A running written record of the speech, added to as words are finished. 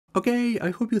Okay,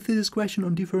 I hope you see this question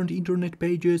on different internet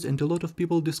pages and a lot of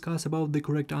people discuss about the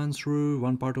correct answer.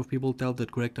 One part of people tell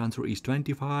that correct answer is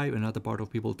 25, another part of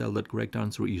people tell that correct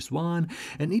answer is 1,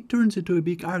 and it turns into a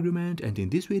big argument. And in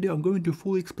this video I'm going to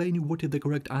fully explain you what is the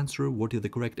correct answer, what is the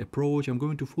correct approach. I'm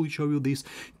going to fully show you these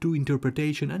two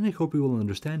interpretations, and I hope you will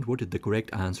understand what is the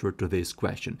correct answer to this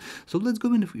question. So let's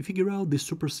go and figure out this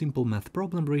super simple math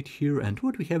problem right here, and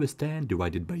what we have is 10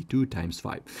 divided by 2 times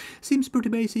 5. Seems pretty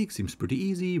basic, seems pretty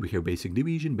easy. We have basic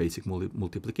division, basic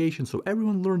multiplication, so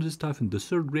everyone learns this stuff in the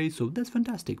 3rd grade, so that's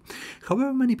fantastic.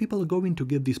 However, many people are going to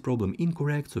get this problem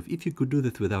incorrect, so if you could do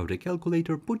that without a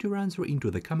calculator, put your answer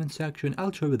into the comment section.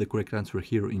 I'll show you the correct answer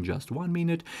here in just 1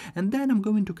 minute, and then I'm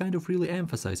going to kind of really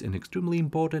emphasize an extremely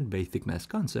important basic math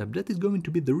concept that is going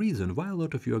to be the reason why a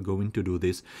lot of you are going to do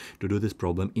this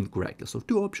problem incorrectly. So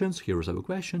 2 options, here's our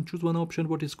question, choose one option,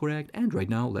 what is correct, and right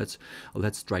now let's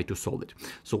try to solve it.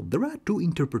 So there are 2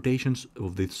 interpretations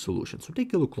of this solution. So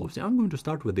take a look closely. I'm going to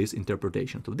start with this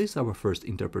interpretation. So this is our first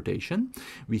interpretation.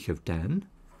 We have 10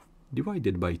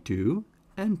 divided by 2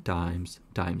 and times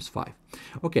 5.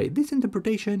 Okay, this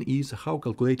interpretation is how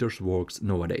calculators works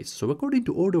nowadays. So according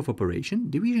to order of operation,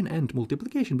 division and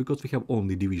multiplication, because we have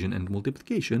only division and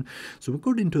multiplication, so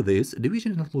according to this,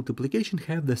 division and multiplication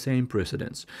have the same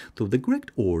precedence. So the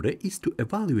correct order is to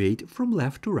evaluate from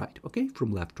left to right. Okay,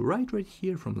 from left to right right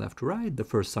here, from left to right. The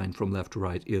first sign from left to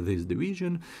right is this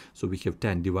division. So we have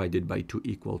 10 divided by 2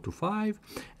 equal to 5,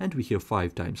 and we have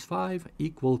 5 times 5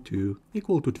 equal to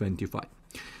 25.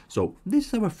 So this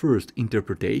is our first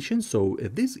interpretation, so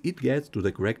it gets to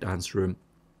the correct answer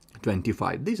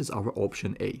 25. This is our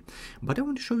option A. But I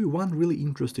want to show you one really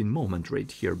interesting moment right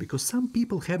here, because some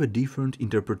people have a different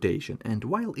interpretation, and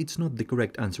while it's not the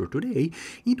correct answer today,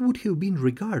 it would have been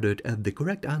regarded as the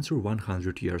correct answer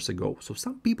 100 years ago. So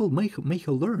some people may have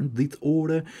learned this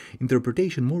order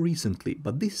interpretation more recently,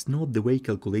 but this is not the way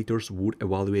calculators would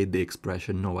evaluate the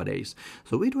expression nowadays.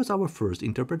 So it was our first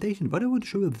interpretation, but I want to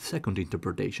show you the second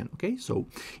interpretation. Okay, so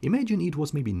imagine it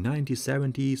was maybe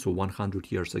 1970, so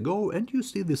 100 years ago, and you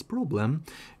see this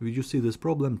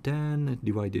problem, 10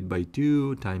 divided by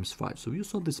 2 times 5. So you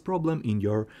saw this problem in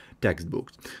your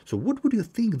textbooks. So what would you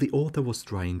think the author was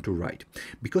trying to write?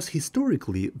 Because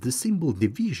historically the symbol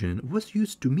division was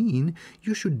used to mean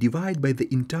you should divide by the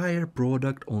entire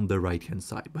product on the right hand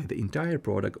side,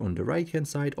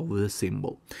 of the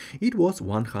symbol. It was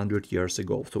 100 years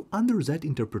ago. So under that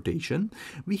interpretation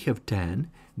we have 10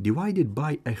 divided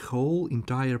by a whole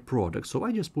entire product. So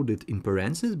I just put it in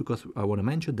parentheses because I want to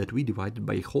mention that we divided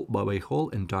by whole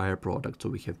entire product. So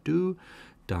we have 2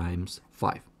 times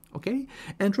 5. Okay,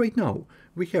 and right now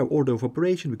we have order of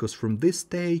operation, because from this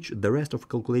stage the rest of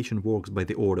calculation works by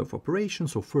the order of operation.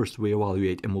 So first we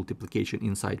evaluate a multiplication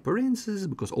inside parentheses,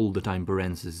 because all the time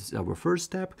parentheses is our first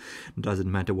step. Doesn't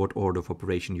matter what order of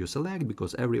operation you select,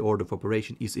 because every order of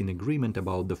operation is in agreement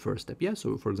about the first step. Yeah,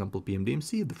 so for example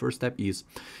PMDMC, the first step is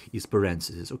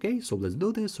parentheses. Okay, so let's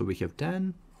do this. So we have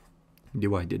 10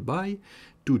 divided by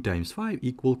 2 times 5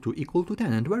 equal to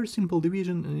 10, and very simple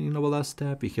division in our last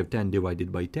step. We have 10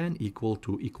 divided by 10 equal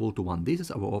to 1. This is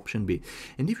our option B.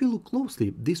 And if you look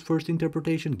closely, this first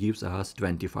interpretation gives us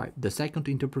 25. The second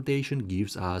interpretation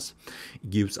gives us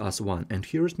 1. And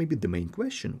here's maybe the main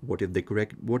question: what is the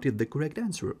correct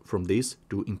answer from these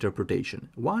two interpretation,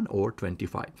 1 or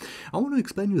 25? I want to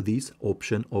explain you this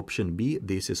option B.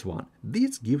 This is 1.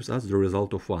 This gives us the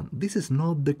result of 1. This is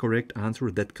not the correct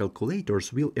answer that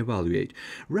calculators will evaluate.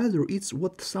 Rather, it's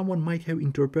what someone might have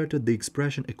interpreted the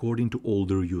expression according to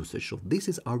older usage. So this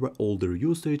is our older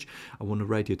usage. I want to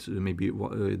write it maybe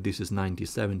this is 90,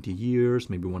 70 years,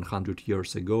 maybe 100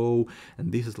 years ago,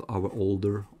 and this is our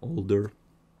older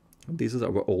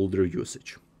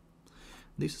usage.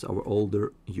 This is our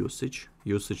older usage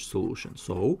solution.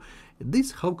 So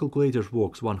this how calculators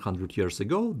works 100 years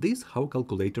ago, this how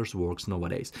calculators works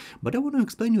nowadays. But I want to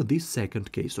explain you this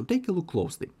second case. So take a look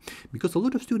closely, because a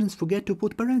lot of students forget to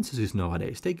put parentheses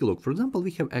nowadays. Take a look. For example,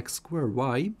 we have x squared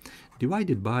y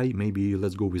divided by, maybe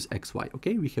let's go with xy.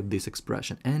 Okay, we have this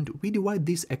expression, and we divide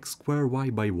this x squared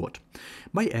y by what?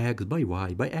 By x, by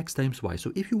y, by x times y.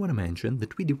 So if you want to mention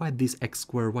that we divide this x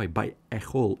squared y by a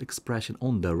whole expression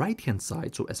on the right hand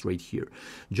side, so as right here,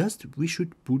 just we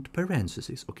should put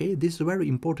parentheses. Okay, this is a very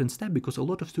important step, because a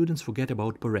lot of students forget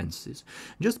about parentheses.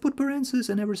 Just put parentheses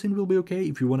and everything will be okay.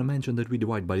 If you want to mention that we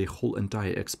divide by a whole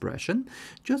entire expression,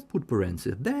 just put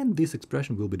parentheses. Then this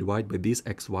expression will be divided by this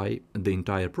xy, the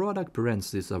entire product.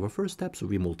 Parentheses is our first step, so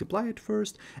we multiply it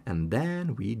first, and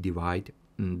then we divide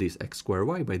this x squared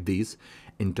y by this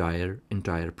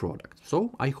entire product.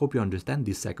 So I hope you understand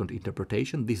this second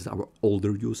interpretation. This is our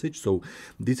older usage, so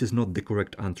this is not the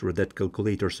correct answer that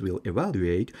calculators will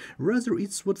evaluate. Rather,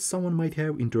 it's what someone might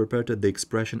have interpreted the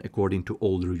expression according to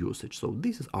older usage. So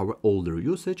this is our older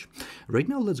usage. Right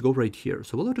now, let's go right here.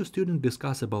 So a lot of students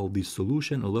discuss about this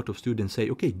solution. A lot of students say,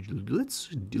 okay, let's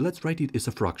write it as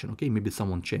a fraction. Okay, maybe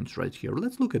someone changed right here.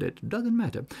 Let's look at it. Doesn't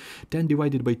matter. 10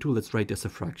 divided by 2, let's write as a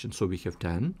fraction. So we have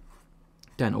 10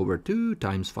 over 2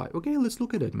 times 5. Okay, let's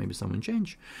look at it. Maybe someone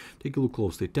changed. Take a look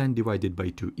closely. 10 divided by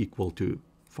 2 equal to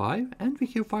 5, and we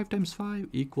have 5 times 5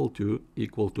 equal to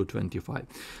 25.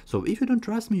 So if you don't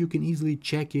trust me, you can easily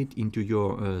check it into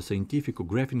your scientific or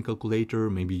graphing calculator.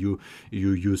 Maybe you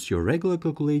use your regular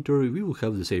calculator. We will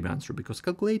have the same answer, because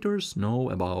calculators know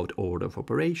about order of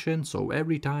operation. So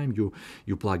every time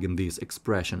you plug in this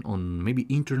expression on maybe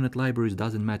internet libraries,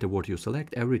 doesn't matter what you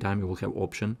select, every time you will have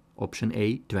option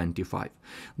A, 25.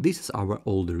 This is our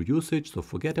older usage, so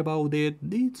forget about it.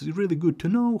 It's really good to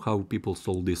know how people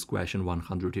solved this question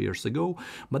 100 years ago,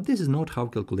 but this is not how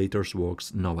calculators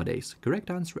works nowadays.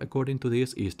 Correct answer according to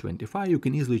this is 25. You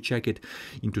can easily check it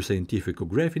into scientific or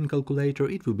graphing calculator.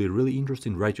 It will be really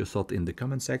interesting. Write your thought in the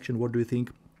comment section. What do you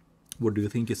think? What do you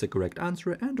think is the correct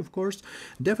answer? And of course,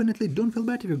 definitely don't feel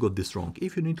bad if you got this wrong.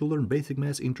 If you need to learn basic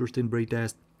maths, interesting brain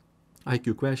test,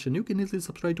 IQ question, you can easily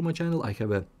subscribe to my channel. I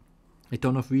have a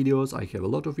ton of videos. I have a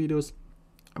lot of videos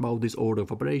about this order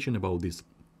of operation, about this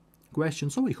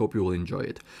question, so I hope you will enjoy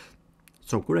it.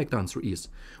 So correct answer is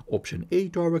option A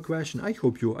to our question. I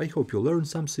hope you learned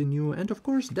something new, and of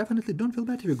course, definitely don't feel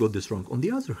bad if you got this wrong. On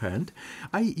the other hand,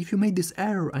 if you made this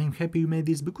error, I'm happy you made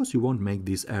this, because you won't make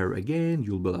this error again.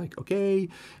 You'll be like, okay,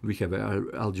 we have an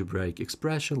algebraic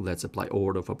expression, let's apply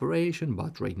order of operation,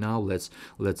 but right now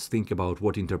let's think about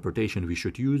what interpretation we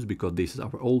should use, because this is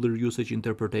our older usage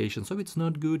interpretation, so it's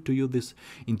not good to use this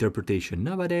interpretation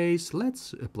nowadays.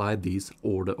 Let's apply this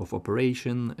order of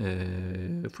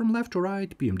operation from left to right.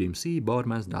 PMDMC,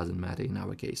 BODMAS, doesn't matter in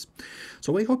our case.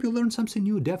 So I hope you learned something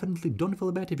new. Definitely don't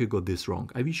feel bad if you got this wrong.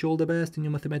 I wish you all the best in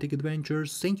your mathematical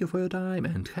adventures. Thank you for your time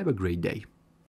and have a great day.